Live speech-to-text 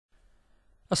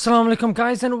Assalamu alaikum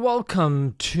guys and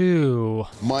welcome to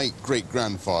My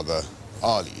great-grandfather,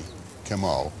 Ali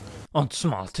Kamal. On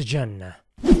Smile to Jannah.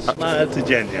 Smile to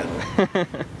Jannah.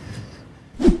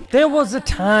 There was a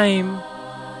time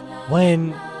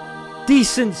when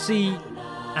decency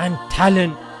and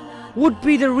talent would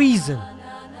be the reason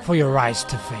for your rise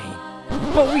to fame.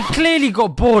 But we clearly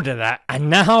got bored of that, and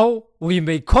now we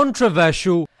make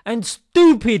controversial and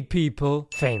stupid people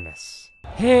famous.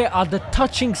 Here are the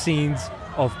touching scenes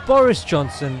of Boris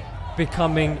Johnson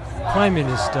becoming Prime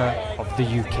Minister of the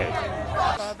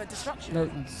UK.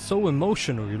 It's so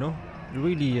emotional, you know,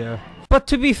 really. But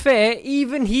to be fair,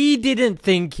 even he didn't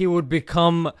think he would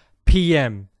become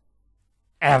PM.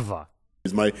 Ever.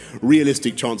 My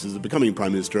realistic chances of becoming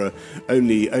Prime Minister are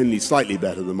only slightly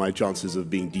better than my chances of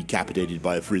being decapitated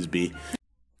by a frisbee.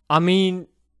 I mean,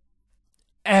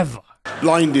 ever.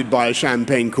 Blinded by a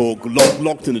champagne cork,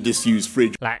 locked in a disused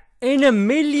fridge. Like, in a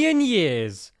million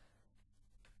years.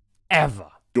 Ever.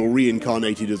 Or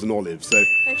reincarnated as an olive, so...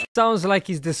 Sounds like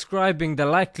he's describing the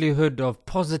likelihood of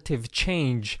positive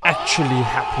change actually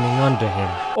happening under him.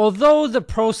 Although the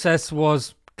process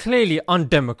was clearly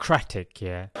undemocratic,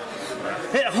 yeah.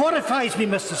 It horrifies me,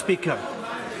 Mr. Speaker,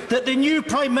 that the new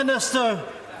Prime Minister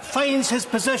finds his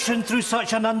position through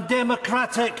such an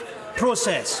undemocratic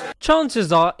process.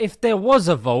 Chances are, if there was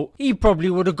a vote, he probably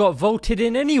would have got voted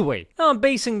in anyway. Now, I'm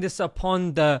basing this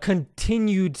upon the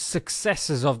continued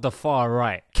successes of the far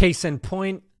right. Case in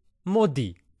point,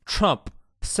 Modi, Trump,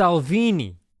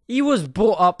 Salvini. He was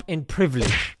brought up in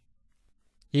privilege.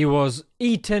 He was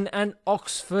Eton and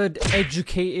Oxford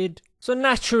educated. So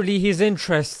naturally his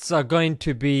interests are going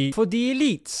to be for the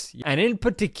elites, and in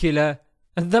particular,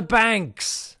 the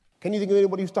banks. Can you think of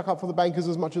anybody who stuck up for the bankers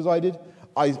as much as I did?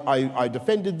 I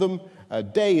defended them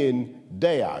day in,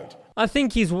 day out. I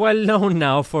think he's well known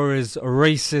now for his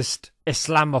racist,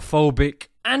 Islamophobic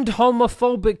and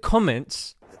homophobic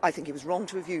comments. I think it was wrong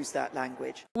to have used that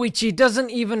language. Which he doesn't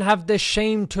even have the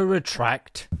shame to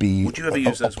retract. Would you ever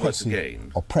use those words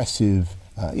again? Oppressive.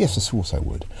 Yes, of course I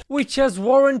would. Which has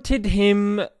warranted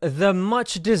him the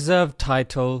much deserved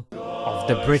title of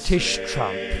the British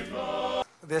Trump.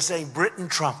 They're saying Britain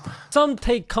Trump. Some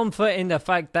take comfort in the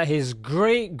fact that his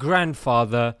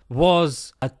great-grandfather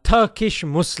was a Turkish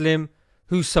Muslim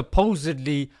who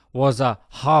supposedly was a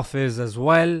Hafiz as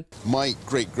well. My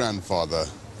great-grandfather,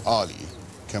 Ali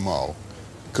Kamal,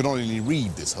 could not only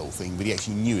read this whole thing, but he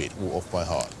actually knew it all off by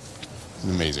heart.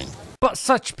 Amazing. But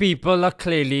such people are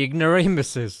clearly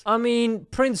ignoramuses. I mean,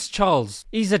 Prince Charles,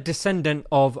 he's a descendant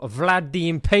of Vlad the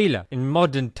Impaler, in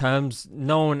modern terms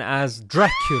known as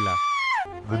Dracula.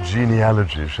 The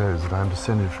genealogy shows that I'm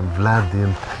descended from Vlad the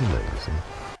Impaler, you see.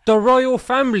 The royal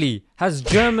family has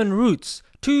German roots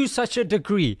to such a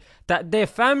degree that their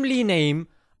family name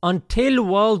until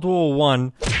World War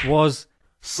I was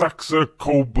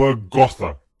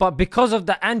Saxe-Coburg-Gotha. But because of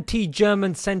the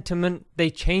anti-German sentiment, they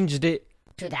changed it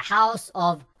to the House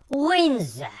of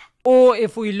Windsor. Or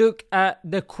if we look at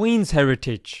the Queen's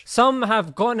heritage, some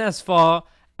have gone as far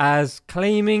as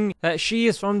claiming that she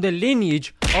is from the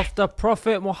lineage of the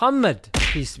Prophet Muhammad,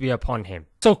 peace be upon him.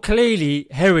 So clearly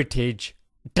heritage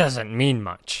doesn't mean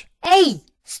much. Hey,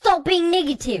 stop being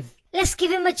negative. Let's give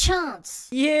him a chance.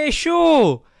 Yeah,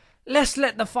 sure. Let's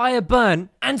let the fire burn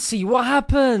and see what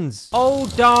happens.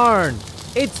 Oh darn,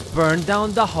 it's burned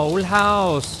down the whole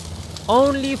house.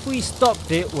 Only if we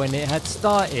stopped it when it had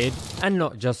started and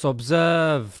not just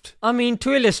observed. I mean,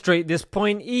 to illustrate this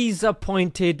point, he's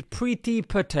appointed Priti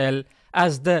Patel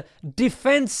as the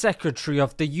Defence Secretary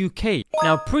of the UK.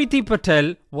 Now, Priti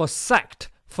Patel was sacked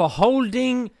for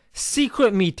holding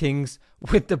secret meetings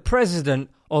with the President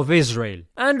of Israel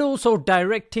and also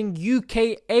directing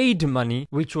UK aid money,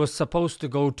 which was supposed to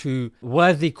go to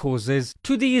worthy causes,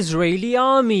 to the Israeli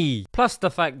army. Plus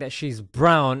the fact that she's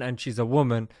brown and she's a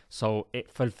woman, so it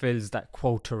fulfills that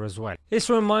quota as well. This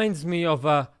reminds me of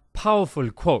a powerful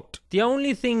quote. The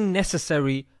only thing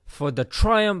necessary for the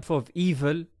triumph of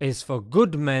evil is for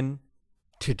good men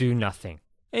to do nothing.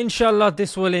 Inshallah,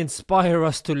 this will inspire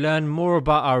us to learn more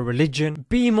about our religion,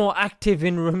 be more active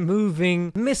in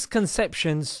removing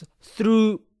misconceptions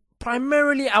through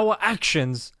primarily our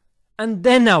actions and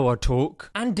then our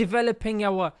talk, and developing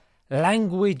our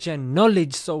language and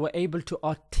knowledge so we're able to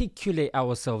articulate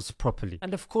ourselves properly.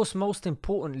 And of course, most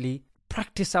importantly,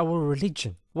 practice our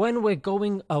religion. When we're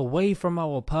going away from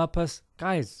our purpose,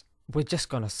 guys, we're just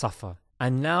gonna suffer.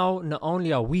 And now, not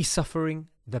only are we suffering,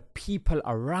 the people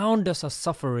around us are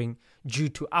suffering due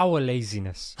to our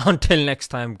laziness. Until next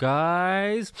time,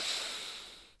 guys.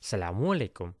 Assalamu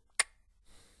alaikum.